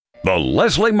The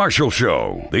Leslie Marshall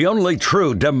Show, the only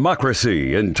true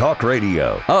democracy in talk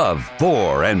radio, of,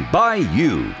 for, and by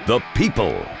you, the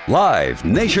people. Live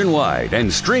nationwide and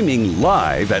streaming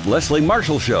live at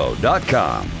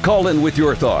lesliemarshallshow.com. Call in with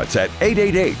your thoughts at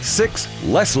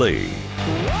 888-6-LESLIE.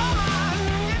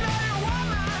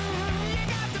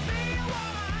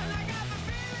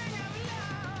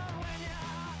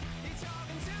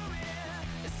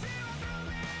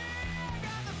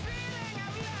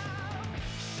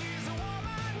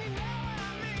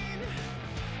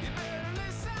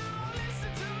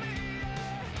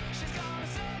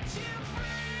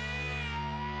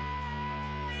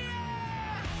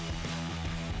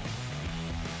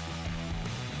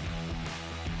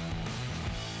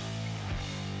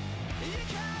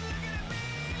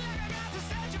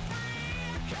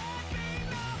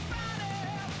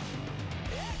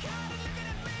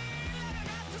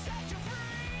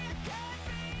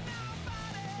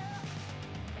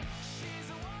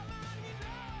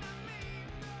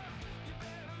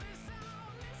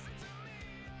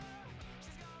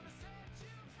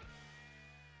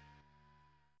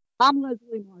 I'm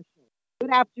Leslie Marshall.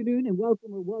 Good afternoon and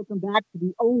welcome back to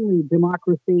the only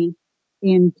democracy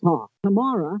in talk.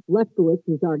 Tamara Lefcowitz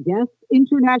is our guest,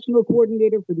 International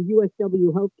Coordinator for the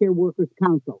USW Healthcare Workers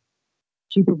Council.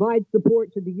 She provides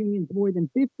support to the union's more than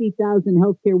 50,000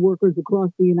 healthcare workers across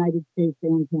the United States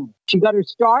and Canada. She got her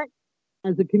start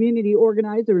as a community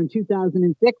organizer in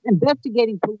 2006,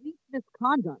 investigating police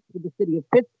misconduct for the city of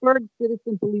Pittsburgh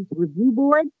Citizen Police Review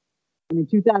Board. And in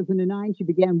 2009, she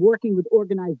began working with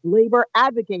organized labor,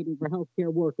 advocating for healthcare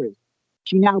workers.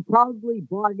 She now proudly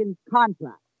bargains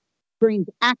contracts, trains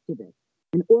activists,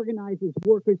 and organizes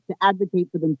workers to advocate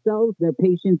for themselves, their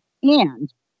patients,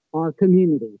 and our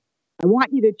communities. I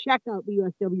want you to check out the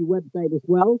USW website as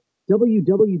well,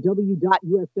 www.usw.org.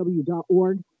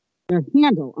 Their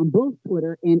handle on both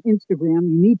Twitter and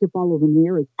Instagram, you need to follow them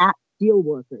there, is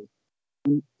 @Steelworkers.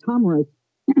 And Tamara's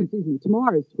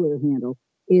Twitter handle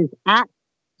is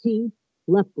 @T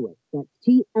Lefcowitz. That's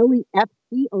TLEFCOWITZ.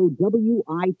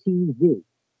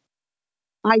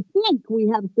 I think we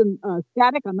have some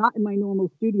static. I'm not in my normal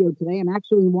studio today. I'm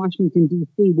actually in Washington,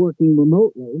 D.C., working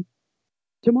remotely.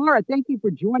 Tamara, thank you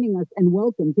for joining us and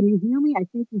welcome. Can you hear me? I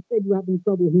think you said you're having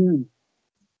trouble hearing.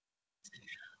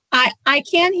 I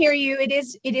can hear you. It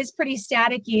is pretty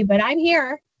staticky, but I'm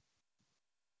here.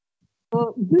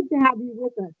 Good to have you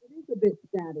with us. It is a bit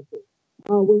staticky.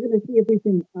 We're going to see if we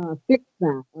can fix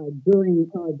that during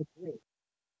the break.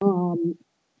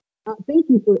 Thank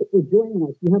you for joining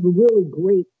us. You have a really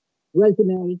great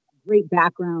resume, great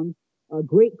background,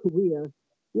 great career.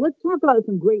 Let's talk about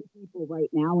some great people right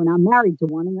now, and I'm married to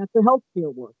one, and that's a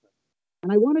healthcare worker.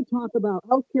 And I want to talk about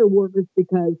healthcare workers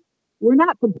because we're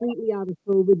not completely out of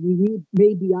COVID. We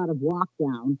may be out of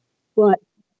lockdown, but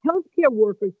healthcare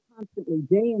workers constantly,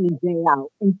 day in and day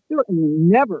out, and certainly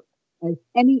never as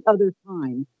any other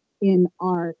time in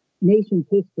our nation's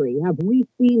history have we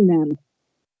seen them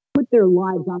put their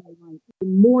lives on the line,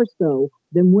 even more so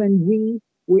than when we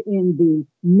were in the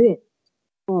midst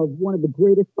of one of the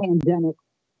greatest pandemics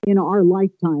in our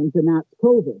lifetimes, and that's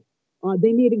COVID.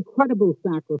 They made incredible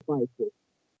sacrifices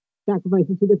to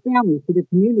their families, to their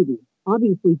communities,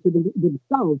 obviously to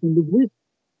themselves and the risks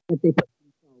that they put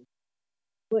themselves.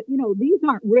 But, these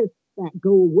aren't risks that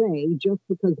go away just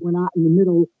because we're not in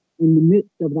the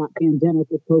midst of that pandemic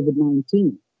with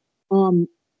COVID-19.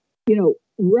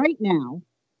 Right now,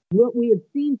 what we have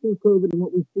seen through COVID and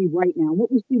what we see right now, what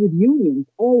we see with unions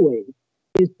always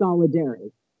is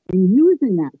solidarity. And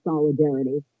using that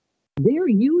solidarity, they're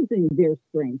using their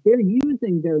strength, they're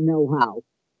using their know-how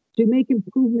to make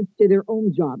improvements to their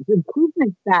own jobs,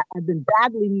 improvements that have been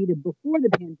badly needed before the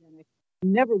pandemic,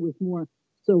 never was more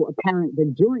so apparent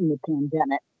than during the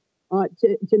pandemic,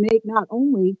 to make not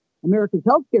only America's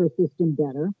healthcare system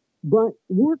better, but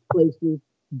workplaces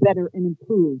better and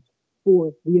improved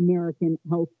for the American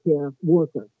healthcare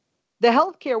worker. The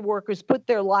healthcare workers put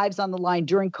their lives on the line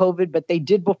during COVID, but they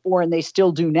did before and they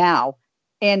still do now.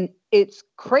 And it's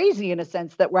crazy in a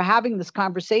sense that we're having this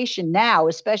conversation now,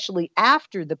 especially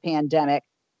after the pandemic,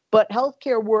 but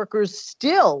healthcare workers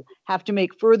still have to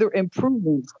make further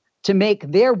improvements to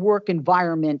make their work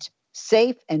environment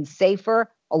safe and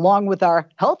safer, along with our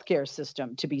healthcare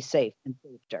system to be safe and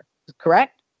safer.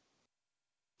 Correct?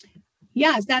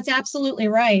 Yes, that's absolutely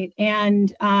right.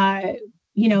 And,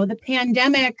 the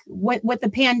pandemic, what the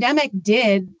pandemic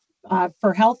did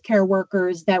for healthcare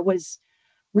workers that was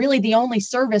really the only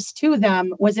service to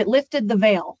them was it lifted the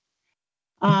veil.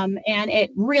 And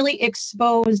it really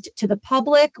exposed to the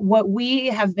public what we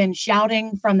have been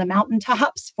shouting from the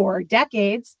mountaintops for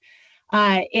decades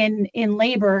in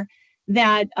labor,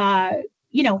 that,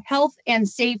 health and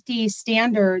safety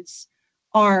standards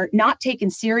are not taken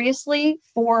seriously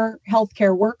for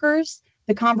healthcare workers.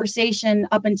 The conversation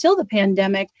up until the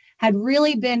pandemic had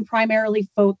really been primarily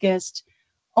focused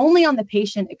only on the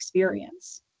patient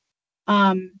experience.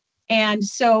 And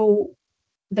so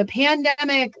the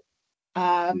pandemic,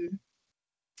 I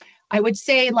would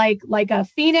say like a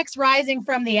phoenix rising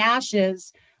from the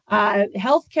ashes,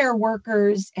 healthcare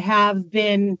workers have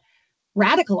been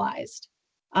radicalized.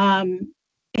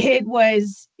 It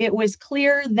was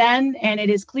clear then, and it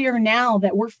is clear now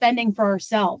that we're fending for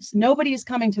ourselves. Nobody is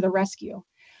coming to the rescue.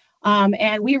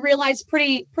 And we realized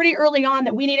pretty early on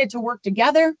that we needed to work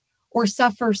together or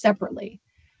suffer separately.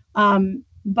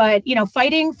 But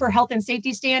fighting for health and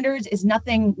safety standards is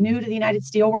nothing new to the United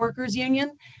Steelworkers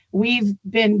Union. We've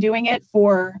been doing it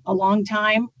for a long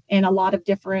time in a lot of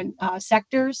different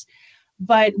sectors,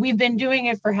 but we've been doing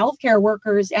it for healthcare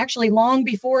workers actually long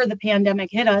before the pandemic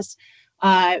hit us.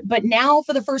 But now,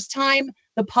 for the first time,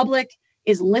 the public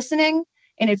is listening,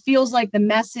 and it feels like the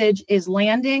message is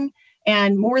landing.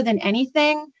 And more than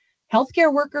anything,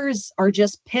 healthcare workers are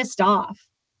just pissed off,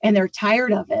 and they're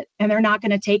tired of it, and they're not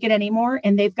going to take it anymore,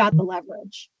 and they've got the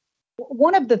leverage.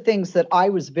 One of the things that I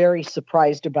was very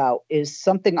surprised about is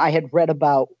something I had read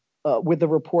about with the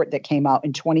report that came out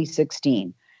in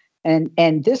 2016.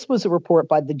 And this was a report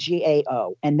by the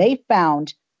GAO, and they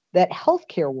found that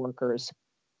healthcare workers,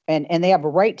 and they have a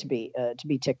right to be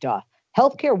ticked off,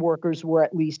 healthcare workers were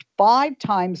at least 5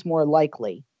 times more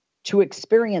likely to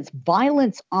experience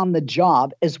violence on the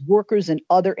job as workers in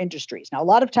other industries. Now, a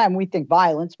lot of time we think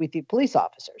violence, we think police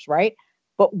officers, right?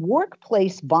 But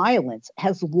workplace violence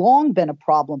has long been a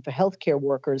problem for healthcare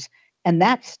workers, and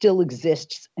that still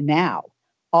exists now.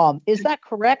 Is that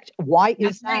correct? Why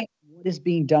is that? What is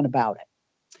being done about it?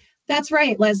 That's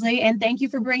right, Leslie, and thank you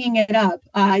for bringing it up.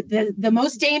 The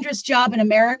most dangerous job in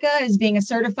America is being a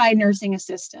certified nursing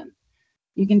assistant.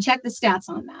 You can check the stats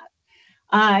on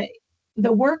that.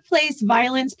 The Workplace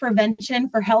Violence Prevention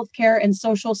for Healthcare and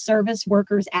Social Service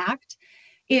Workers Act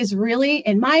is really,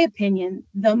 in my opinion,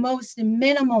 the most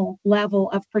minimal level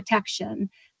of protection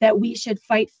that we should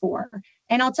fight for.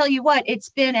 And I'll tell you what, it's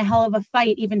been a hell of a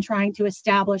fight even trying to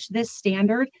establish this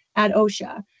standard at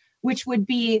OSHA, which would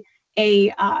be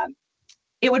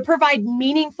it would provide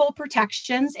meaningful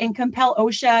protections and compel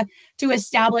OSHA to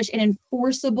establish an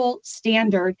enforceable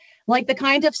standard, like the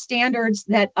kind of standards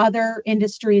that other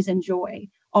industries enjoy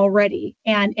already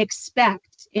and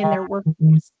expect in their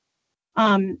workplace.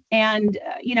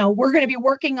 We're going to be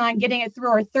working on getting it through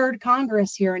our 3rd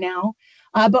Congress here now,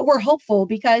 but we're hopeful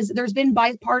because there's been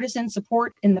bipartisan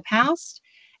support in the past.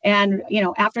 And,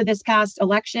 after this past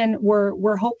election,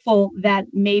 we're hopeful that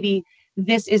maybe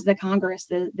this is the Congress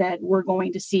that we're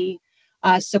going to see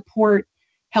support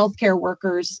healthcare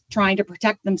workers trying to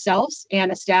protect themselves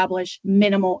and establish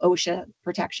minimal OSHA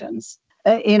protections.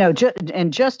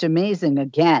 Just amazing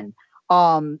again.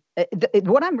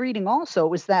 What I'm reading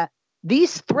also is that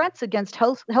these threats against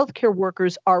healthcare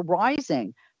workers are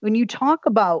rising. When you talk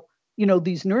about,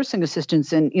 these nursing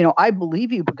assistants, and, I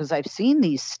believe you because I've seen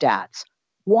these stats.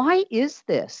 Why is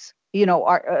this?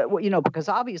 Because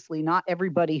obviously not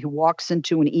everybody who walks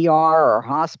into an ER or a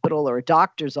hospital or a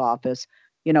doctor's office,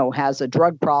 has a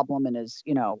drug problem and is,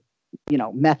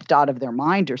 methed out of their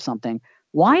mind or something.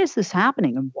 Why is this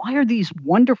happening? And why are these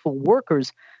wonderful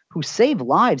workers who save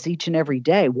lives each and every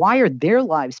day, why are their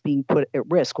lives being put at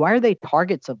risk? Why are they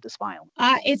targets of this violence?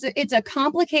 It's a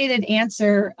complicated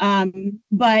answer,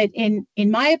 but in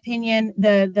my opinion,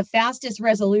 the fastest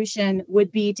resolution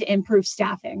would be to improve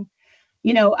staffing.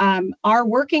 Our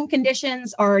working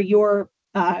conditions are your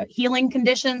healing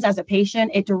conditions as a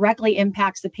patient. It directly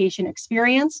impacts the patient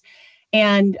experience.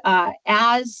 And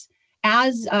as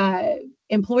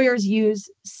employers use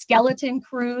skeleton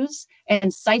crews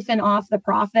and siphon off the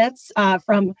profits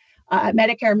from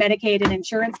Medicare, Medicaid, and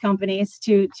insurance companies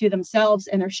to themselves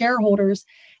and their shareholders,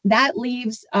 that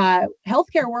leaves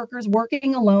healthcare workers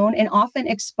working alone and often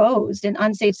exposed in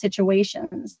unsafe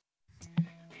situations.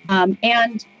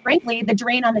 And frankly, the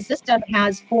drain on the system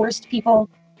has forced people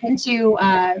into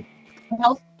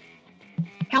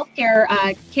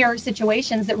healthcare care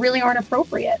situations that really aren't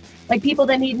appropriate. Like people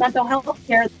that need mental health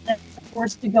care that are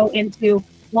forced to go into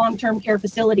long-term care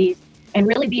facilities and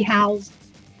really be housed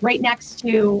right next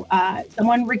to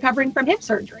someone recovering from hip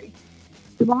surgery.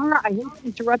 Tamara, I hate to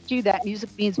interrupt you. That music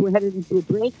means we're headed into a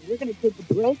break. We're going to take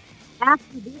a break.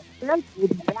 After this break, we'll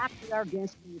be back with our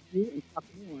guest with you and talk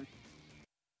more.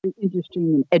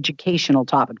 Interesting and educational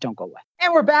topic. Don't go away.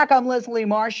 And we're back. I'm Leslie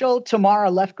Marshall.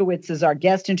 Tamara Lefcowitz is our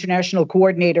guest, international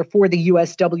coordinator for the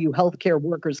USW Healthcare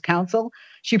Workers Council.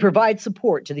 She provides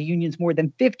support to the union's more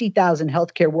than 50,000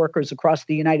 healthcare workers across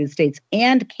the United States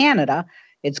and Canada.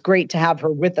 It's great to have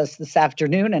her with us this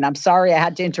afternoon, and I'm sorry I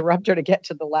had to interrupt her to get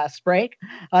to the last break.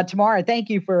 Tamara, thank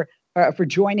you for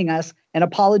joining us, and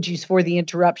apologies for the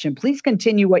interruption. Please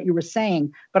continue what you were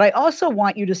saying, but I also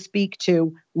want you to speak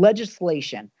to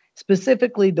legislation,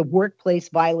 specifically the Workplace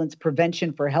Violence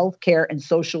Prevention for Healthcare and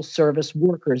Social Service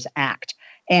Workers Act,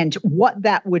 and what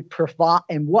that would provide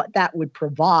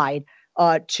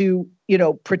to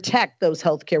protect those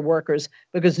healthcare workers,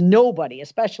 because nobody,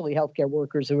 especially healthcare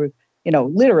workers who are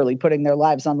literally putting their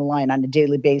lives on the line on a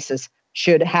daily basis,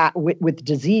 should have with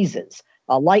diseases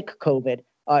like COVID,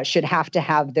 should have to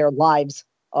have their lives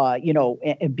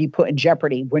be put in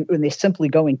jeopardy when they're simply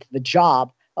going to the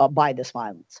job by this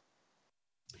violence.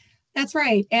 That's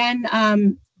right.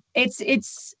 And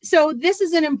it's so this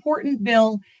is an important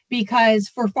bill because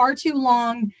for far too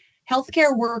long,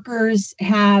 healthcare workers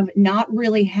have not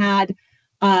really had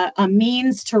a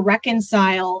means to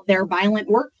reconcile their violent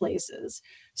workplaces.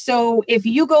 So if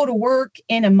you go to work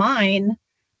in a mine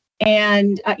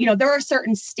and, there are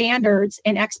certain standards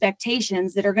and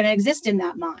expectations that are going to exist in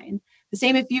that mine. The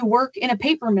same if you work in a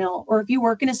paper mill or if you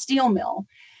work in a steel mill.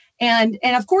 And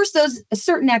of course, those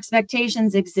certain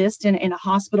expectations exist in a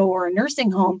hospital or a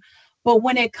nursing home. But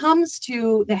when it comes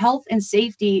to the health and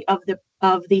safety of the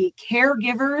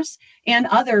caregivers and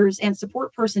others and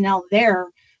support personnel there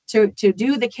to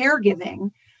do the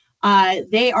caregiving,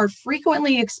 they are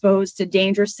frequently exposed to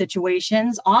dangerous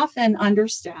situations, often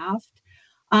understaffed.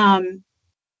 And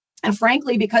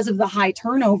frankly, because of the high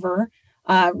turnover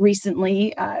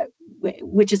recently,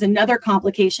 which is another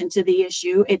complication to the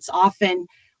issue, it's often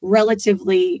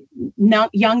relatively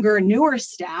younger, newer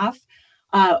staff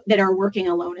that are working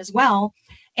alone as well.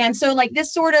 And so like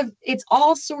this it's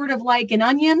all sort of like an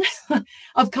onion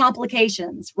of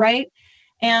complications, right?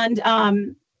 And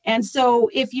so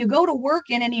if you go to work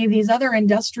in any of these other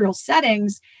industrial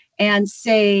settings and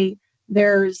say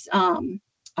there's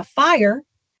a fire,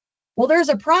 well, there's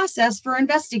a process for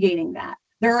investigating that.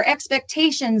 There are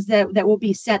expectations that will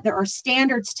be set. There are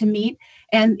standards to meet.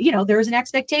 And, there's an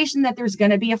expectation that there's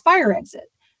going to be a fire exit.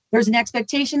 There's an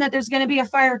expectation that there's going to be a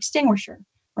fire extinguisher,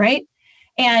 right?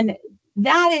 And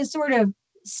that is sort of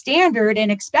standard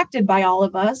and expected by all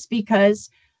of us because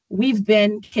we've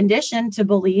been conditioned to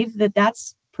believe that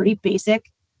that's pretty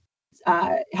basic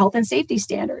health and safety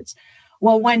standards.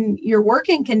 Well, when your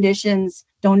working conditions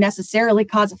don't necessarily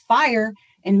cause a fire,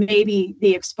 and maybe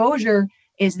the exposure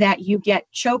is that you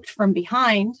get choked from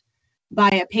behind by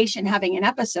a patient having an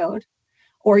episode,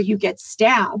 or you get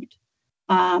stabbed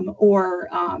or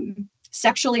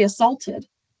sexually assaulted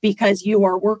because you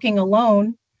are working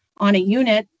alone on a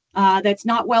unit that's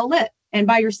not well lit and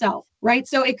by yourself, right?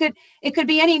 So it could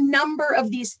be any number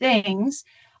of these things.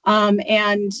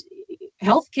 And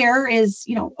healthcare is,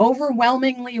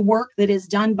 overwhelmingly work that is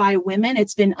done by women.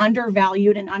 It's been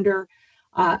undervalued and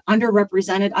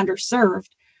underrepresented, underserved,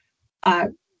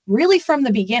 really from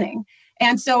the beginning.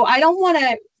 And so I don't want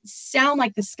to sound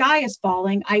like the sky is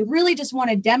falling. I really just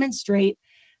want to demonstrate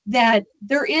that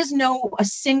there is a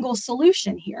single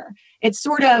solution here. It's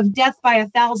sort of death by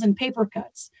 1,000 paper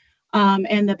cuts.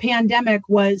 And the pandemic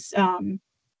was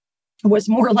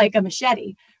more like a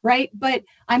machete, right? But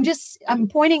I'm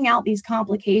pointing out these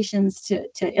complications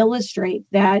to illustrate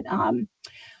that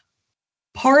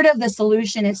part of the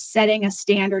solution is setting a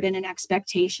standard and an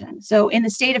expectation. So in the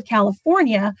state of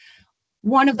California,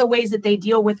 one of the ways that they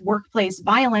deal with workplace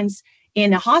violence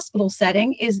in a hospital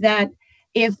setting is that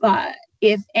if a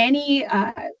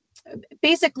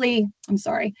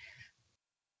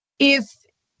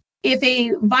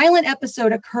violent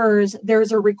episode occurs,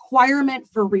 there's a requirement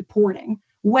for reporting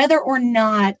whether or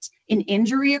not an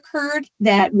injury occurred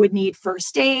that would need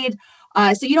first aid.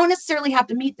 So you don't necessarily have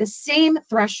to meet the same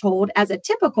threshold as a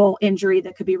typical injury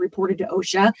that could be reported to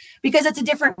OSHA because it's a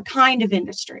different kind of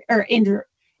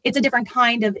it's a different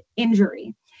kind of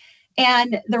injury.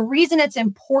 And the reason it's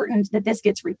important that this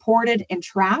gets reported and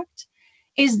tracked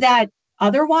is that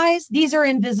otherwise these are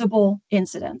invisible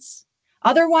incidents.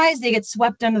 Otherwise, they get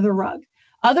swept under the rug.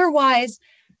 Otherwise,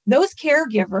 those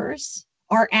caregivers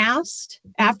are asked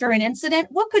after an incident,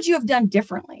 what could you have done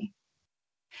differently?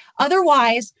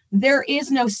 Otherwise, there is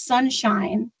no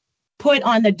sunshine put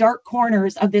on the dark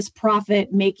corners of this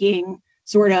profit-making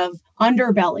sort of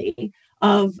underbelly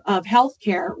of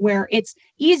healthcare, where it's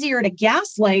easier to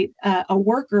gaslight a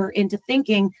worker into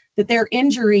thinking that their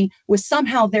injury was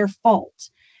somehow their fault.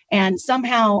 And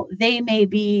somehow they may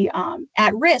be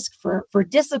at risk for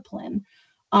discipline,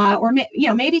 or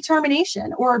maybe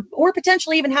termination, or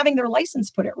potentially even having their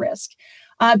license put at risk,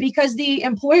 because the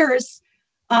employers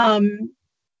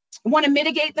want to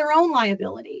mitigate their own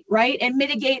liability, right? And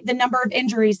mitigate the number of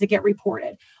injuries that get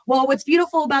reported. Well, what's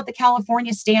beautiful about the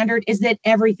California standard is that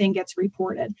everything gets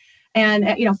reported. And,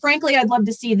 frankly, I'd love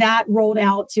to see that rolled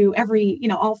out to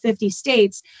all 50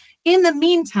 states. In the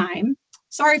meantime,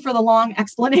 sorry for the long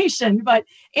explanation, but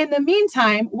in the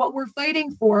meantime, what we're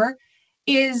fighting for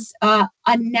is a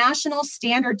national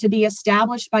standard to be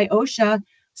established by OSHA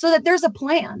so that there's a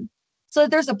plan. So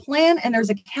there's a plan and there's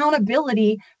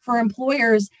accountability for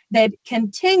employers that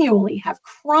continually have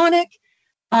chronic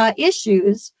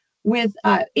issues with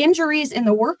injuries in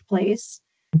the workplace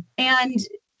and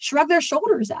shrug their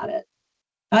shoulders at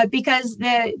it because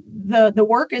the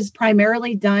work is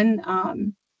primarily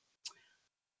done.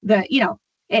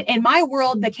 In my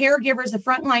world, the caregivers, the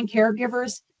frontline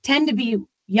caregivers, tend to be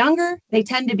younger. They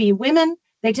tend to be women.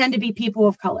 They tend to be people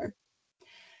of color.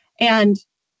 And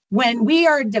when we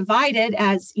are divided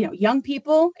as young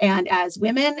people and as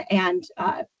women, and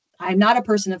I'm not a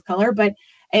person of color, but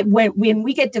when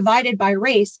we get divided by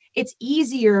race, it's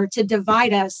easier to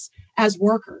divide us as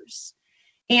workers.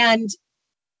 And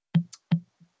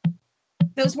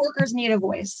those workers need a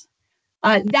voice.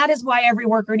 That is why every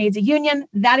worker needs a union.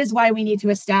 That is why we need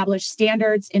to establish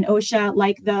standards in OSHA,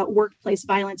 like the Workplace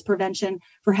Violence Prevention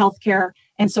for Healthcare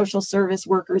and Social Service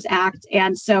Workers Act.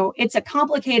 And so it's a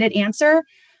complicated answer,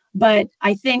 but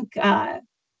I think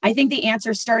the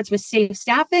answer starts with safe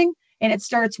staffing, and it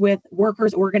starts with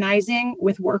workers organizing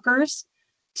with workers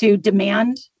to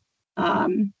demand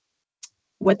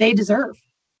what they deserve.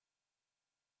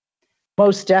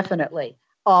 Most definitely.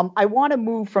 I want to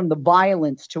move from the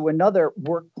violence to another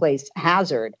workplace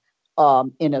hazard,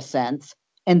 in a sense,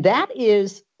 and that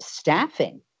is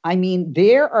staffing. I mean,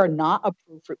 there are not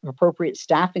appropriate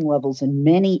staffing levels in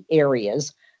many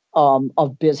areas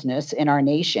of business in our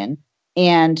nation.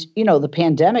 And, the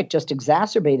pandemic just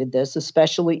exacerbated this,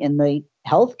 especially in the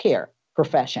healthcare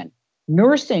profession.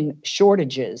 Nursing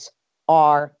shortages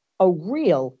are a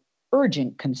real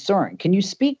urgent concern. Can you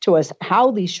speak to us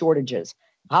how these shortages,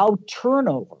 how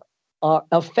turnover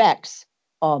affects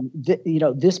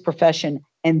this profession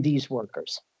and these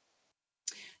workers?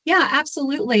 Yeah,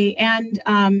 absolutely. And,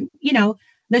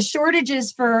 the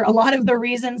shortages for a lot of the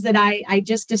reasons that I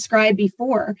just described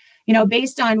before,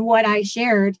 based on what I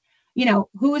shared,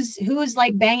 who's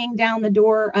like banging down the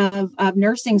door of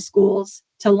nursing schools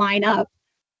to line up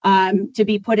to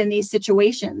be put in these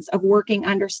situations of working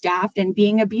understaffed and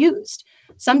being abused,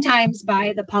 sometimes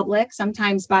by the public,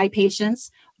 sometimes by patients,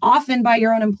 often by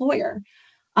your own employer.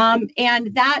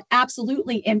 And that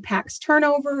absolutely impacts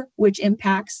turnover, which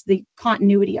impacts the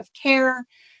continuity of care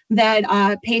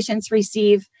that patients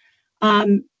receive.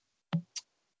 But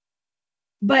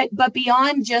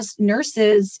beyond just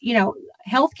nurses,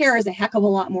 healthcare is a heck of a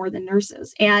lot more than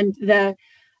nurses. And the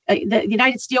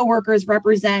United Steelworkers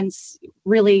represents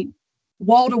really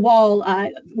wall to wall.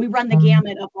 We run the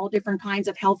gamut of all different kinds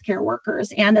of healthcare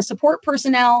workers, and the support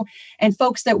personnel and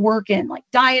folks that work in like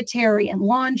dietary and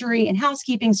laundry and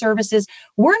housekeeping services.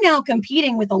 We're now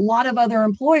competing with a lot of other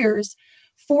employers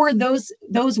for those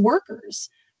workers,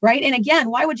 right? And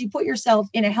again, why would you put yourself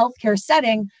in a healthcare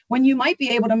setting when you might be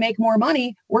able to make more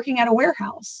money working at a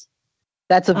warehouse?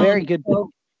 That's a very good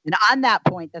point. And on that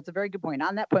point, that's a very good point.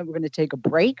 On that point, we're going to take a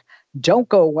break. Don't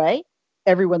go away.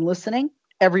 Everyone listening,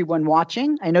 everyone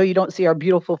watching. I know you don't see our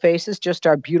beautiful faces, just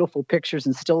our beautiful pictures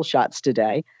and still shots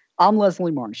today. I'm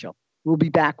Leslie Marshall. We'll be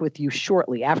back with you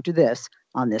shortly after this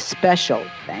on this special,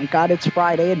 thank God it's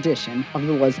Friday edition of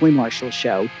the Leslie Marshall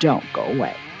Show. Don't go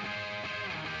away.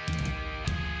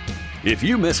 If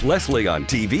you miss Leslie on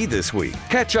TV this week,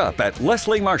 catch up at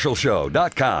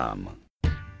lesliemarshallshow.com.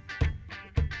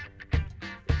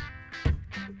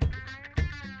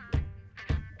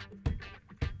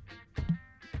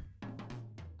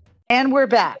 And we're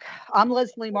back. I'm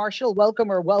Leslie Marshall.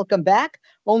 Welcome back.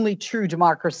 Only true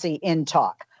democracy in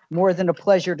talk. More than a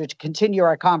pleasure to continue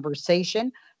our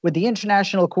conversation with the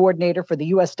International Coordinator for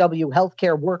the USW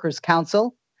Healthcare Workers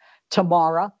Council,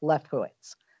 Tamara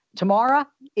Lefcowitz. Tamara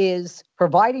is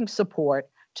providing support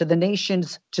to the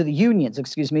unions,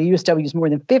 USW's more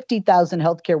than 50,000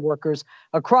 healthcare workers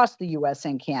across the U.S.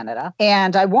 and Canada.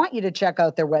 And I want you to check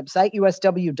out their website,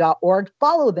 usw.org.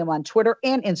 Follow them on Twitter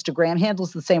and Instagram.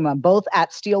 Handles the same on both,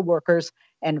 at Steelworkers.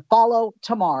 And follow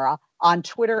Tamara on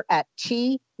Twitter at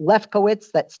T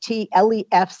Lefkowitz. That's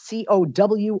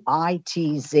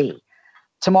TLEFCOWITZ.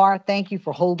 Tamara, thank you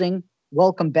for holding.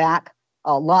 Welcome back.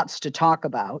 Lots to talk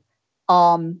about.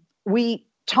 We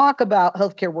talk about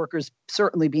healthcare workers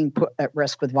certainly being put at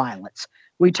risk with violence.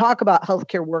 We talk about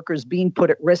healthcare workers being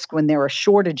put at risk when there are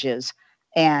shortages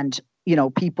and,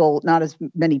 not as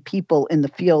many people in the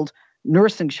field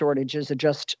nursing shortages are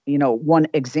just, one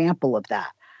example of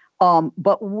that.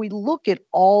 But when we look at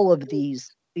all of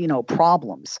these,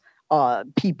 problems,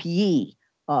 PPE,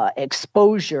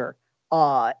 exposure,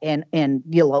 and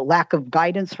lack of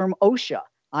guidance from OSHA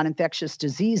on infectious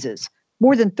diseases.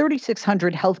 More than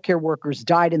 3,600 healthcare workers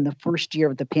died in the first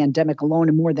year of the pandemic alone,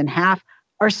 and more than half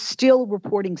are still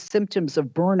reporting symptoms of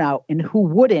burnout. And who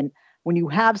wouldn't when you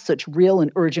have such real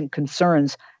and urgent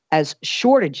concerns as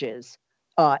shortages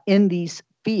in these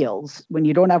fields, when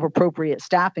you don't have appropriate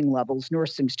staffing levels?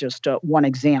 Nursing's just one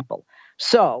example.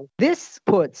 So this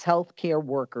puts healthcare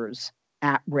workers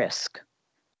at risk,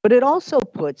 but it also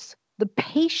puts the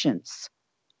patients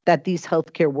that these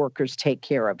healthcare workers take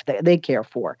care of, they care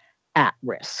for, at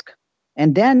risk.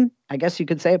 And then I guess you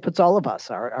could say it puts all of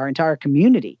us, our entire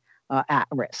community, at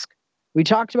risk. We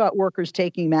talked about workers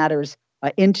taking matters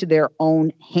into their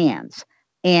own hands.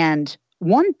 And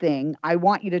one thing I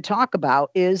want you to talk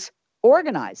about is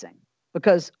organizing,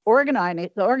 because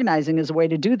organizing is a way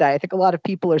to do that. I think a lot of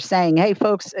people are saying, hey,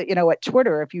 folks, at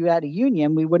Twitter, if you had a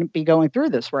union, we wouldn't be going through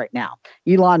this right now,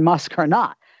 Elon Musk or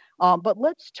not. But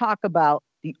let's talk about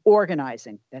the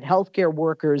organizing that healthcare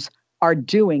workers are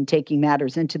doing, taking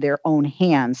matters into their own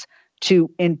hands to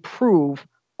improve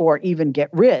or even get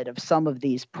rid of some of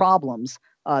these problems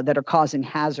that are causing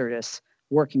hazardous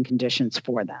working conditions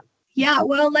for them. Yeah,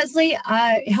 well, Leslie,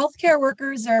 healthcare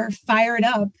workers are fired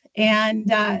up.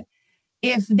 And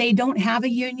if they don't have a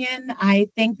union, I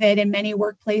think that in many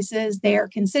workplaces, they are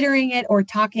considering it or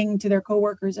talking to their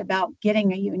coworkers about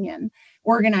getting a union,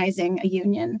 organizing a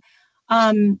union.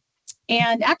 And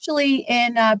actually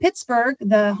in Pittsburgh,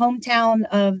 the hometown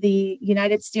of the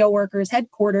United Steelworkers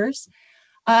headquarters,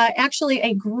 actually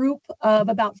a group of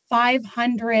about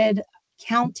 500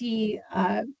 county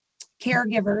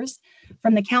caregivers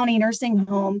from the county nursing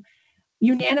home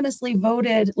unanimously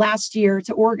voted last year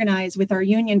to organize with our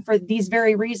union for these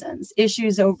very reasons: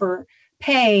 issues over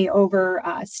pay, over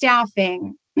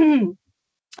staffing,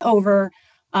 over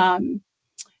high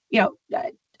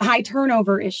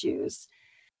turnover issues,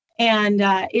 and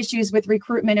issues with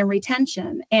recruitment and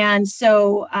retention. And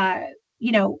so,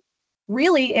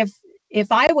 really,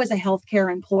 if I was a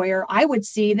healthcare employer, I would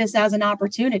see this as an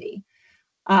opportunity.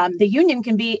 The union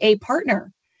can be a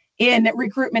partner in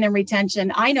recruitment and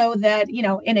retention. I know that,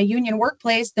 in a union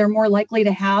workplace, they're more likely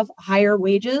to have higher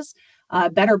wages,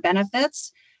 better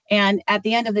benefits. And at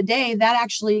the end of the day, that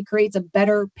actually creates a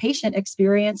better patient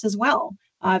experience as well,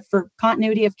 for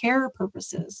continuity of care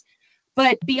purposes.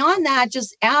 But beyond that,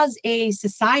 just as a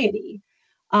society,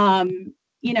 we're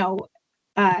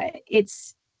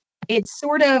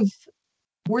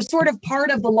sort of part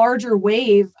of the larger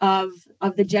wave of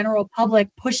the general public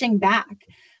pushing back,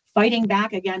 fighting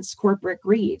back against corporate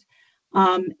greed.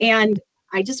 And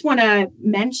I just want to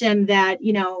mention that,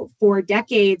 for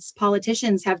decades,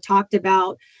 politicians have talked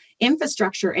about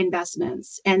infrastructure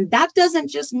investments, and that doesn't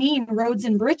just mean roads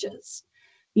and bridges.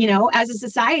 As a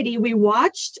society, we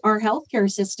watched our healthcare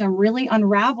system really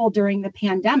unravel during the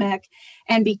pandemic.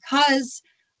 And because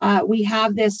we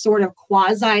have this sort of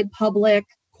quasi-public,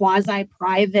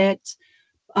 quasi-private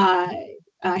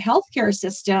healthcare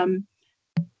system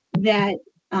that's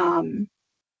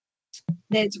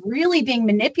really being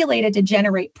manipulated to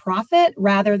generate profit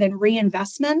rather than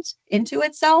reinvestment into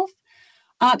itself,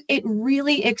 it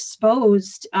really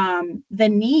exposed the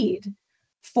need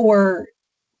for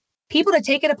people to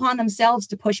take it upon themselves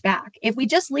to push back. If we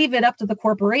just leave it up to the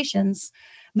corporations,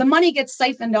 the money gets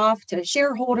siphoned off to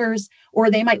shareholders, or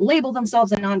they might label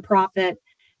themselves a nonprofit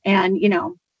and,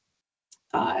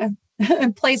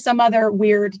 play some other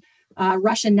weird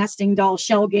Russian nesting doll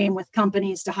shell game with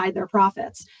companies to hide their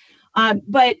profits.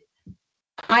 But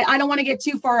I don't want to get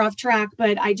too far off track,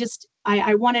 but I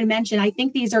wanted to mention, I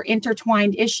think these are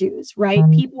intertwined issues, right?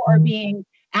 People are being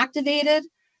activated,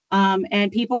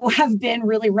 and people have been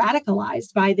really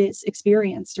radicalized by this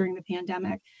experience during the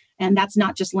pandemic. And that's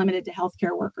not just limited to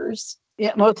healthcare workers.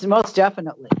 Yeah, most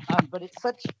definitely. But it's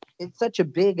such a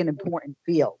big and important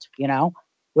field,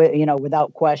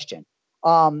 without question.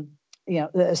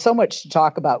 There's so much to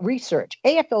talk about. Research.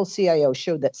 AFL-CIO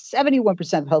showed that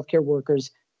 71% of healthcare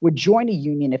workers would join a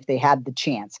union if they had the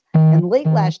chance. And late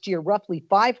last year, roughly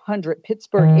 500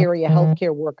 Pittsburgh area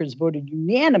healthcare workers voted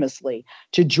unanimously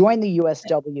to join the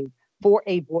USW for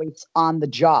a voice on the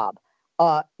job.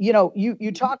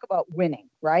 You talk about winning,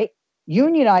 right?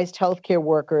 Unionized healthcare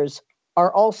workers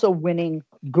are also winning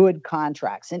good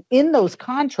contracts. And in those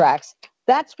contracts,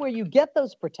 that's where you get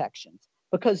those protections,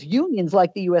 because unions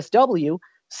like the USW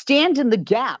stand in the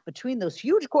gap between those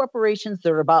huge corporations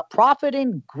that are about profit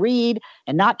and greed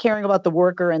and not caring about the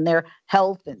worker and their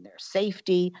health and their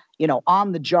safety,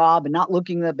 on the job, and not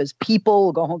looking at them as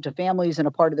people, go home to families and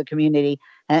a part of the community.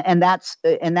 And that's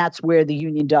where the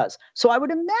union does. So I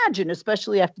would imagine,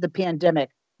 especially after the pandemic,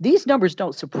 these numbers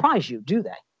don't surprise you, do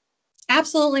they?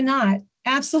 Absolutely not.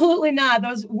 Absolutely not.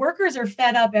 Those workers are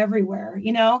fed up everywhere.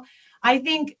 I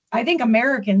think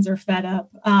Americans are fed up.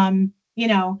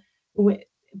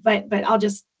 But I'll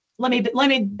just let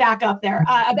me back up there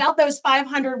about those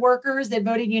 500 workers that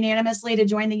voted unanimously to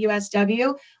join the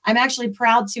USW. I'm actually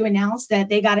proud to announce that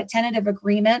they got a tentative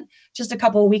agreement just a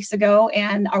couple of weeks ago,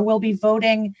 and will be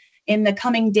voting in the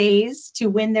coming days to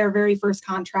win their very first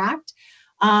contract.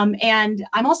 And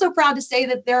I'm also proud to say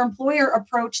that their employer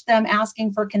approached them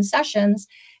asking for concessions,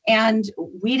 and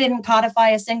we didn't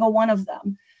codify a single one of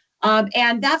them.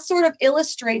 And that sort of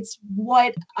illustrates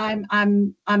what I'm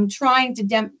trying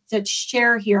to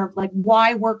share here, like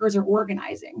why workers are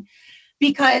organizing.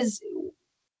 Because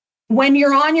when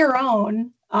you're on your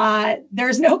own,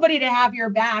 there's nobody to have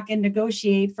your back and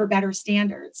negotiate for better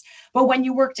standards. But when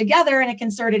you work together in a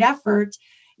concerted effort,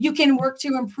 you can work to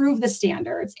improve the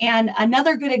standards. And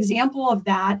another good example of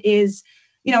that is,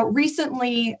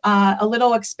 recently a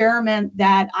little experiment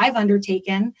that I've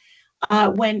undertaken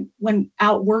when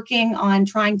out working on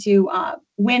trying to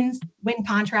win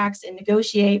contracts and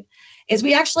negotiate, is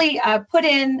we actually put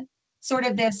in sort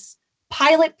of this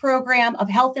pilot program of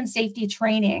health and safety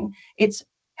training. It's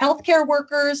healthcare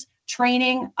workers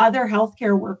training other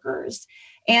healthcare workers.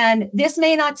 And this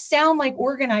may not sound like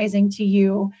organizing to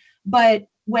you, but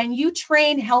when you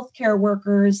train healthcare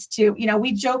workers to,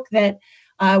 we joke that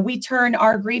we turn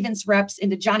our grievance reps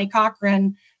into Johnny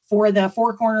Cochran for the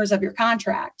four corners of your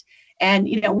contract. And,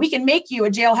 we can make you a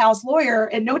jailhouse lawyer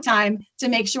in no time to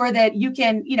make sure that you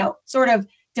can, sort of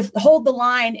hold the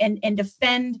line and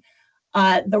defend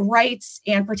the rights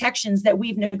and protections that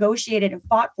we've negotiated and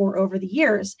fought for over the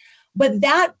years. But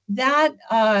that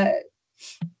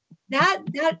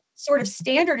sort of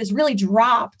standard is really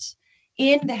dropped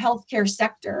in the healthcare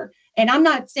sector. And I'm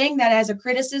not saying that as a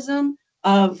criticism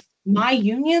of my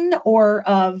union or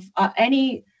of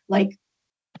any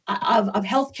of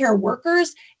healthcare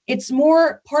workers. It's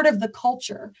more part of the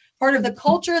culture. Part of the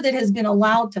culture that has been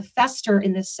allowed to fester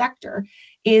in this sector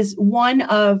is one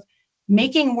of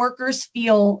making workers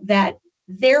feel that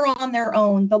they're on their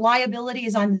own. The liability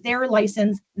is on their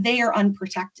license. They are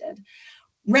unprotected,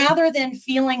 rather than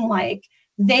feeling like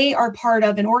they are part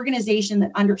of an organization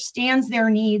that understands their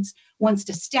needs, wants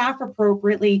to staff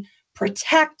appropriately,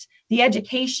 protect the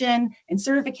education and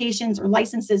certifications or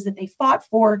licenses that they fought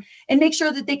for, and make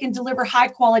sure that they can deliver high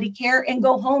quality care and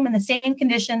go home in the same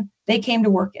condition they came to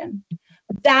work in.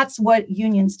 That's what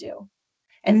unions do.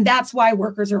 And that's why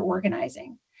workers are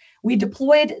organizing. We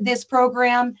deployed this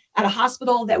program at a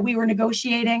hospital that we were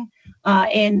negotiating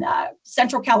in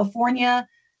Central California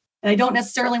that I don't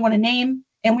necessarily want to name.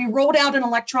 And we rolled out an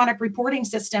electronic reporting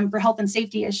system for health and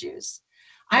safety issues.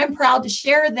 I am proud to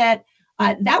share that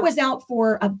that was out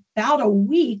for about a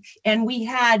week, and we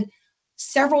had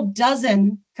several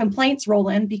dozen complaints roll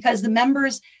in because the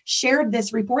members shared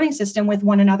this reporting system with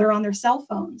one another on their cell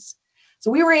phones.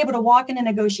 So we were able to walk into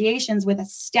negotiations with a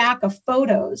stack of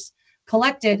photos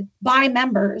collected by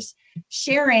members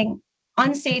sharing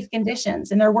unsafe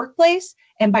conditions in their workplace.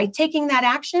 And by taking that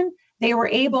action, they were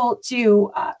able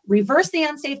to reverse the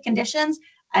unsafe conditions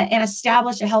and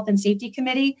establish a health and safety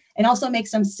committee, and also make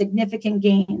some significant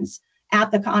gains at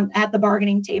the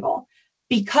bargaining table,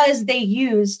 because they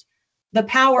used the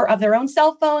power of their own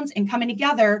cell phones and coming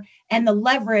together, and the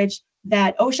leverage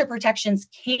that OSHA protections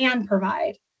can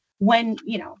provide when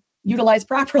utilized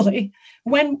properly,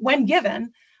 when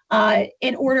given,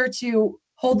 in order to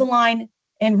hold the line,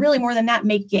 and really more than that,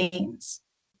 make gains.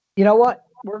 You know what?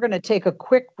 We're going to take a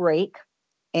quick break,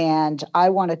 and I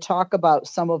want to talk about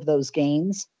some of those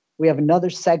gains. We have another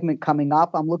segment coming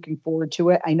up. I'm looking forward to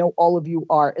it. I know all of you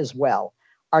are as well.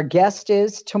 Our guest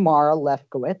is Tamara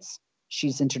Lefcowitz.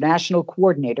 She's International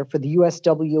Coordinator for the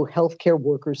USW Healthcare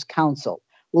Workers Council.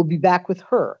 We'll be back with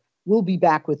her. We'll be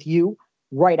back with you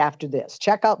right after this.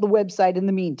 Check out the website in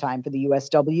the meantime for the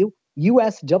USW,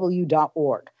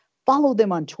 usw.org. Follow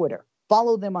them on Twitter.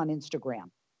 Follow them on Instagram.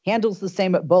 Handles the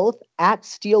same at both, at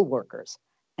Steelworkers.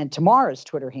 And Tamara's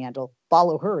Twitter handle,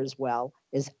 follow her as well,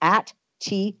 is at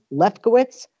T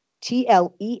Lefkowitz,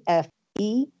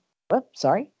 TLEFE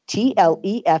TLEFCOWITZ.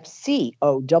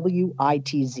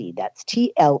 That's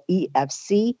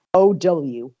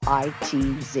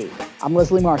TLEFCOWITZ. I'm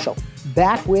Leslie Marshall,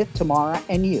 back with Tamara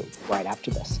and you right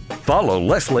after this. Follow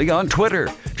Leslie on Twitter.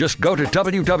 Just go to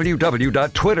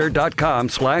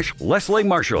www.twitter.com/Leslie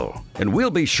Marshall, and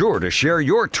we'll be sure to share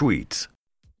your tweets.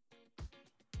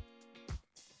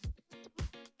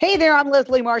 Hey there, I'm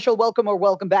Leslie Marshall.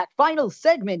 Welcome back. Final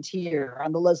segment here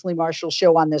on the Leslie Marshall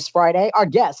Show on this Friday. Our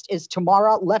guest is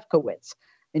Tamara Lefcowitz,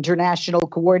 International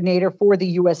Coordinator for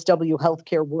the USW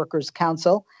Healthcare Workers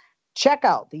Council. Check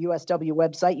out the USW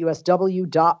website,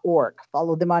 usw.org.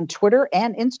 Follow them on Twitter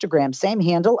and Instagram, same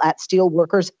handle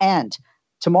 @Steelworkers. And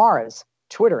Tamara's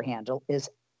Twitter handle is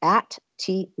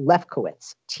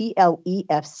 @TLefcowitz,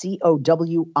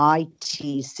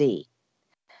 TLEFCOWITZ.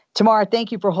 Tamara,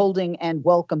 thank you for holding and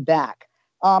welcome back.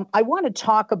 I want to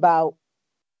talk about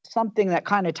something that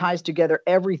kind of ties together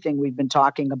everything we've been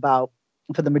talking about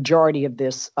for the majority of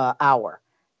this hour.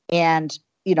 And,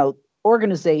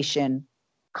 organization,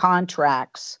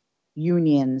 contracts,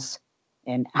 unions,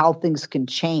 and how things can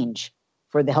change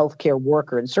for the healthcare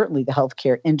worker and certainly the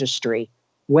healthcare industry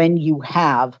when you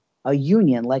have a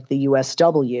union like the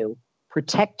USW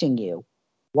protecting you,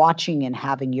 watching and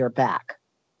having your back.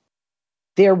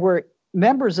 There were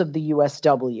members of the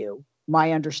USW,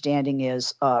 my understanding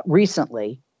is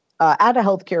recently, at a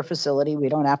healthcare facility, we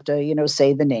don't have to,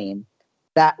 say the name,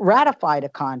 that ratified a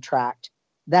contract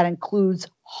that includes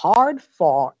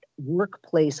hard-fought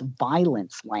workplace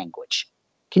violence language.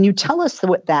 Can you tell us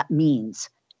what that means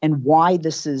and why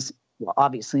this is, well,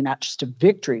 obviously not just a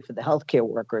victory for the healthcare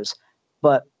workers,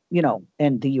 but,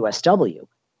 and the USW,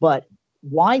 but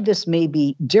why this may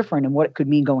be different and what it could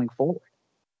mean going forward?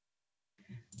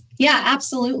 Yeah,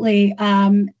 absolutely.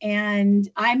 And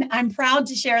I'm proud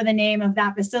to share the name of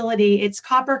that facility. It's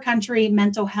Copper Country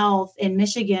Mental Health in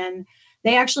Michigan.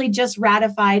 They actually just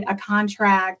ratified a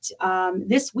contract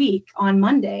this week on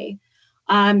Monday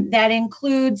that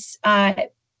includes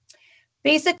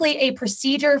basically a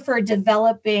procedure for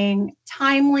developing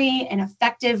timely and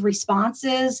effective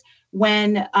responses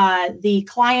when the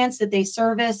clients that they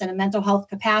service in a mental health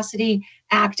capacity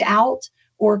act out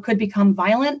or could become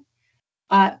violent.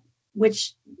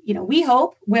 Which we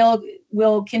hope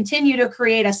will continue to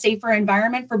create a safer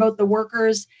environment for both the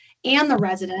workers and the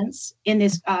residents in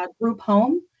this group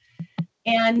home.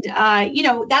 And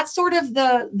that's sort of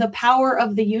the power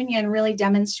of the union really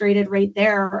demonstrated right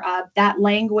there. That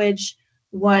language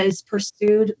was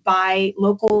pursued by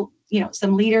local,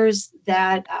 some leaders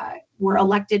that were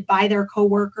elected by their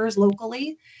coworkers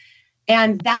locally,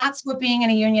 and that's what being in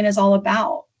a union is all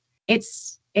about.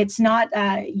 It's not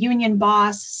a union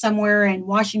boss somewhere in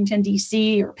Washington,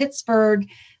 D.C. or Pittsburgh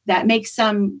that makes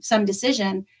some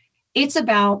decision. It's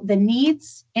about the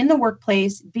needs in the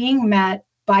workplace being met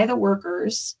by the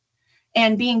workers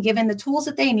and being given the tools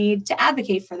that they need to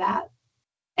advocate for that.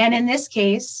 And in this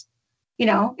case,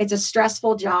 it's a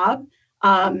stressful job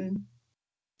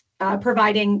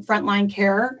providing frontline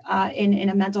care in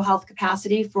a mental health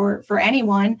capacity for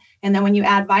anyone. And then when you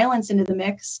add violence into the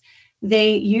mix,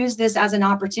 they use this as an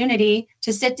opportunity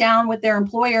to sit down with their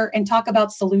employer and talk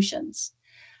about solutions.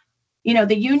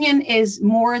 The union is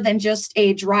more than just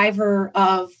a driver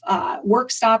of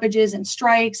work stoppages and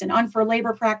strikes and unfair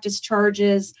labor practice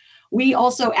charges. We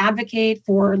also advocate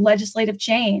for legislative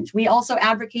change. We also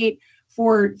advocate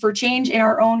for change in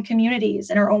our own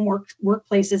communities, in our own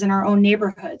workplaces, in our own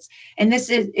neighborhoods. And this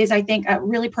is, I think, a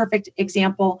really perfect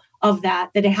example of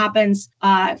that it happens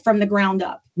from the ground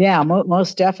up. Yeah,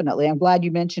 most definitely. I'm glad you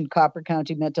mentioned Copper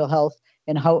County Mental Health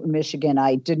in Houghton, Michigan.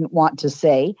 I didn't want to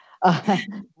say,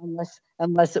 unless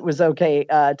it was okay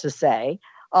to say.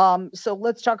 So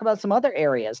let's talk about some other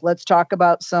areas. Let's talk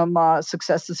about some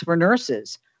successes for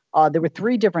nurses. There were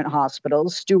 3 different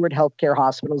hospitals, Steward Health Care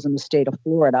hospitals in the state of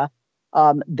Florida.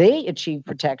 They achieved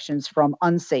protections from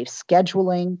unsafe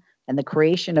scheduling and the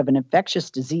creation of an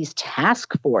infectious disease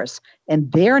task force.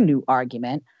 And their new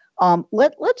argument,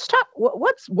 let's talk.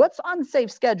 What's unsafe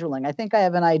scheduling? I think I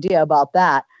have an idea about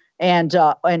that. And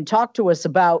talk to us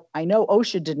about. I know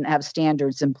OSHA didn't have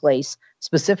standards in place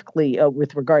specifically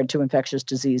with regard to infectious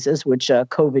diseases, which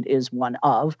COVID is one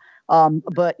of.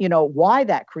 But why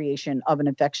that creation of an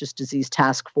infectious disease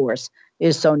task force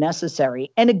is so necessary.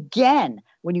 And again,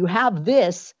 when you have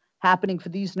this happening for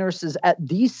these nurses at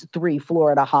these 3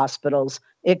 Florida hospitals,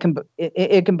 it can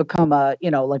become a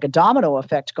like a domino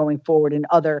effect going forward in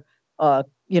other I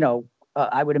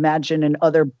would imagine in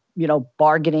other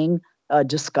bargaining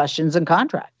discussions and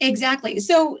contracts. Exactly.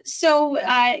 So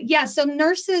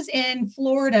nurses in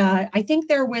Florida, I think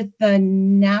they're with the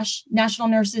National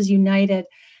Nurses United.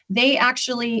 they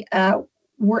actually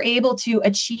were able to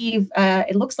achieve,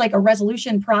 it looks like a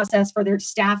resolution process for their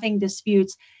staffing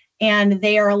disputes, and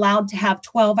they are allowed to have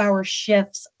 12-hour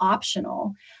shifts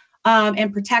optional,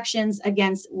 and protections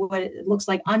against what it looks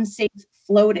like unsafe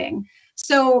floating.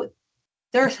 So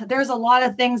there's a lot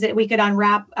of things that we could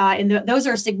unwrap, and those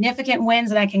are significant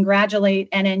wins, and I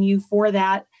congratulate NNU for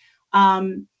that.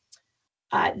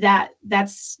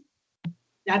 That's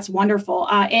wonderful.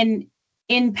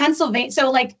 In Pennsylvania,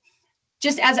 so like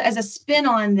just as a spin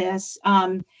on this,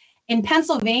 in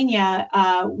Pennsylvania,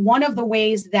 one of the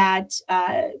ways that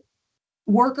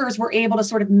workers were able to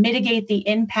sort of mitigate the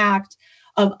impact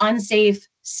of unsafe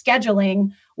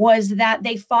scheduling was that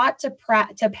they fought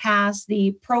to pass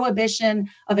the Prohibition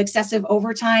of Excessive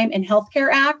Overtime in Healthcare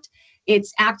Act.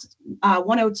 It's Act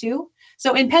 102.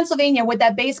 So in Pennsylvania, what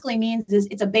that basically means is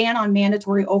it's a ban on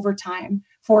mandatory overtime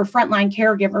for frontline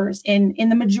caregivers in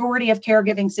the majority of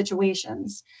caregiving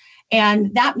situations.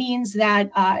 And that means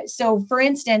that, so for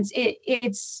instance,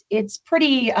 it's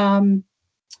pretty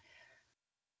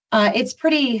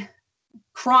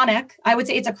chronic. I would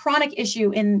say it's a chronic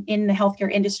issue in the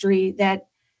healthcare industry that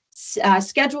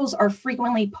schedules are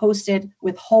frequently posted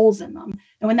with holes in them.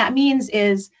 And what that means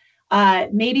is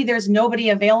maybe there's nobody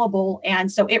available,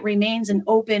 and so it remains an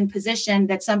open position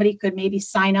that somebody could maybe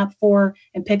sign up for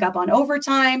and pick up on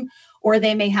overtime, or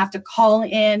they may have to call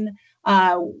in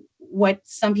what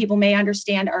some people may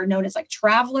understand are known as like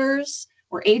travelers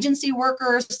or agency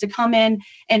workers to come in,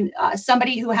 and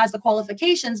somebody who has the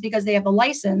qualifications because they have the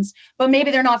license, but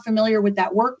maybe they're not familiar with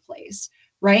that workplace,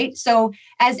 right? So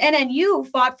as NNU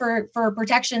fought for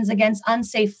protections against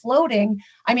unsafe floating,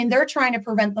 I mean, they're trying to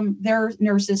prevent their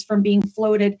nurses from being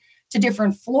floated to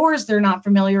different floors they're not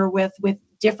familiar with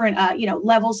different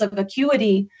levels of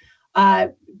acuity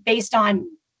based on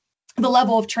the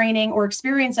level of training or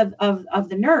experience of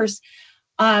the nurse.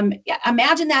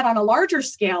 Imagine that on a larger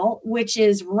scale, which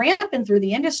is rampant through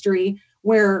the industry,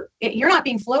 where you're not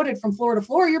being floated from floor to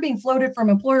floor, you're being floated from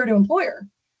employer to employer.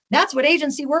 That's what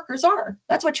agency workers are.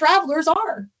 That's what travelers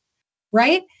are,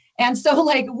 right? And so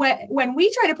like when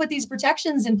we try to put these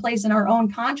protections in place in our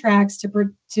own contracts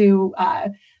to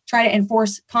try to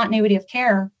enforce continuity of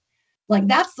care, like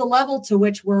that's the level to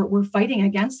which we're fighting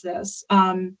against this.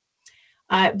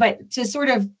 But to sort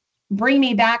of bring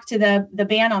me back to the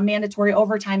ban on mandatory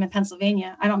overtime in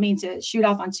Pennsylvania, I don't mean to shoot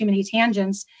off on too many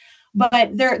tangents,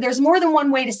 but there's more than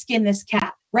one way to skin this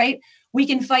cat, right? We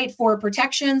can fight for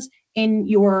protections in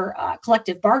your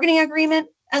collective bargaining agreement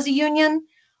as a union,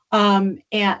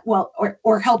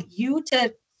 or help you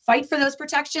to fight for those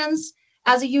protections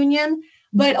as a union.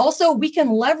 But also we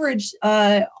can leverage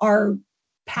our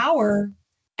power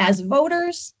as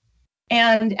voters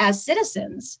and as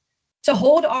citizens to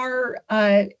hold our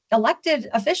elected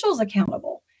officials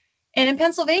accountable. And in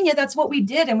Pennsylvania, that's what we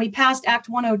did. And we passed Act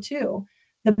 102,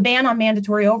 the ban on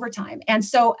mandatory overtime. And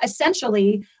so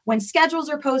essentially, when schedules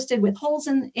are posted with holes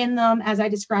in them, as I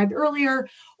described earlier,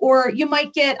 or you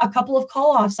might get a couple of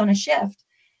call-offs on a shift,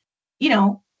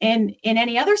 in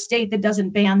any other state that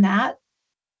doesn't ban that,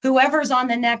 whoever's on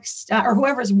the next, or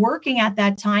whoever's working at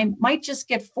that time might just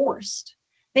get forced.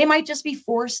 They might just be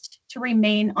forced to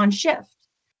remain on shift.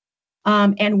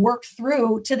 And work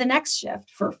through to the next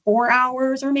shift for 4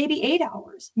 hours or maybe 8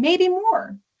 hours, maybe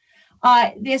more.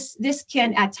 This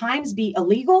can at times be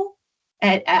illegal.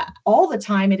 At all the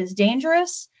time, it is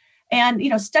dangerous.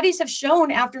 And studies have shown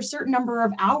after a certain number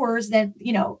of hours that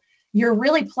you're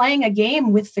really playing a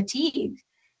game with fatigue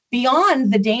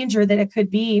beyond the danger that it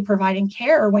could be providing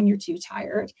care when you're too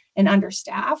tired and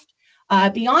understaffed.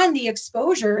 Beyond the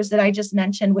exposures that I just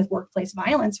mentioned with workplace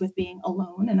violence, with being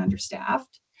alone and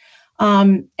understaffed.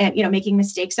 And making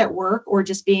mistakes at work or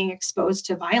just being exposed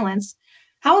to violence.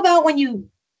 How about when you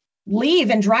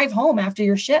leave and drive home after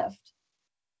your shift?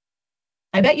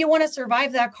 I bet you want to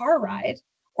survive that car ride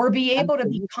or be able to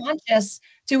be conscious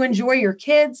to enjoy your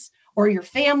kids or your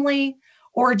family,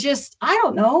 or just, I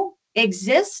don't know,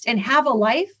 exist and have a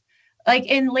life. Like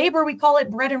in labor, we call it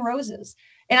bread and roses.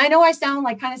 And I know I sound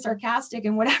like kind of sarcastic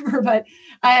and whatever, but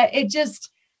it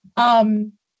just,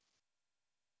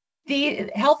 the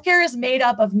healthcare is made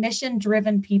up of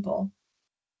mission-driven people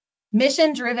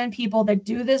that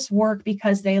do this work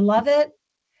because they love it,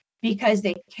 because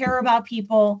they care about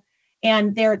people,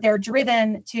 and they're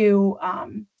driven to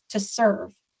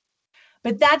serve.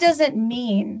 But that doesn't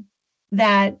mean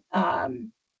that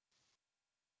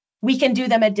we can do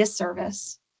them a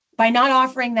disservice by not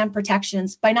offering them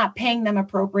protections, by not paying them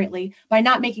appropriately, by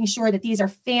not making sure that these are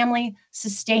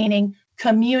family-sustaining,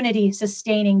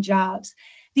 community-sustaining jobs.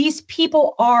 These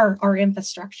people are our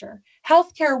infrastructure.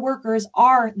 Healthcare workers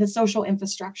are the social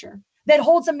infrastructure. that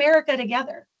holds America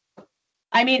together.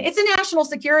 I mean, it's a national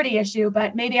security issue,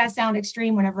 but maybe I sound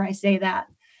extreme whenever I say that.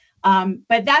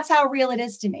 But that's how real it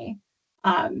is to me.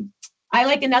 I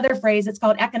like another phrase, it's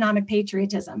called economic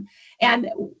patriotism. And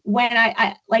when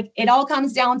I like, it all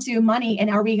comes down to money, and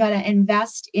are we going to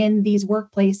invest in these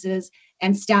workplaces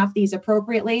and staff these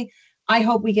appropriately? I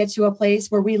hope we get to a place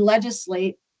where we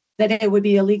legislate that it would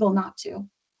be illegal not to.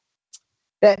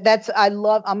 I'm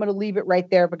going to leave it right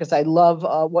there because I love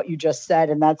what you just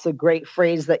said. And that's a great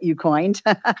phrase that you coined.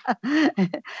 I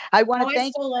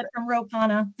stole it from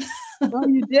Ropana. Oh,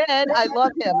 you did? I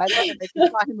love him. I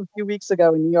saw him a few weeks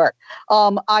ago in New York.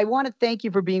 I want to thank you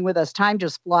for being with us. Time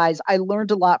just flies. I learned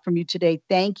a lot from you today.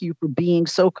 Thank you for being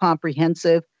so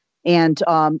comprehensive and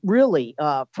really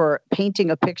for painting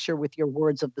a picture with your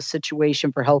words of the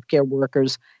situation for healthcare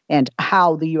workers and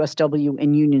how the USW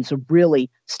and unions are really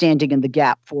standing in the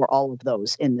gap for all of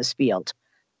those in this field.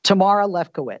 Tamara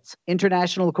Lefcowitz,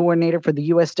 International Coordinator for the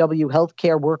USW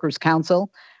Healthcare Workers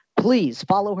Council. Please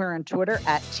follow her on Twitter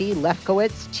at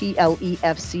 @Lefcowitz,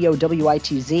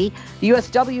 Lefcowitz. The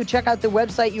USW, check out their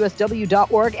website,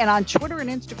 usw.org. And on Twitter and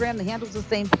Instagram, the handle's the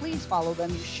same. Please follow them.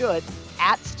 You should,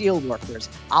 @Steelworkers.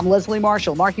 I'm Leslie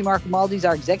Marshall. Marky Mark Maldi's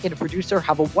our executive producer.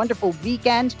 Have a wonderful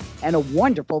weekend and a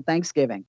wonderful Thanksgiving.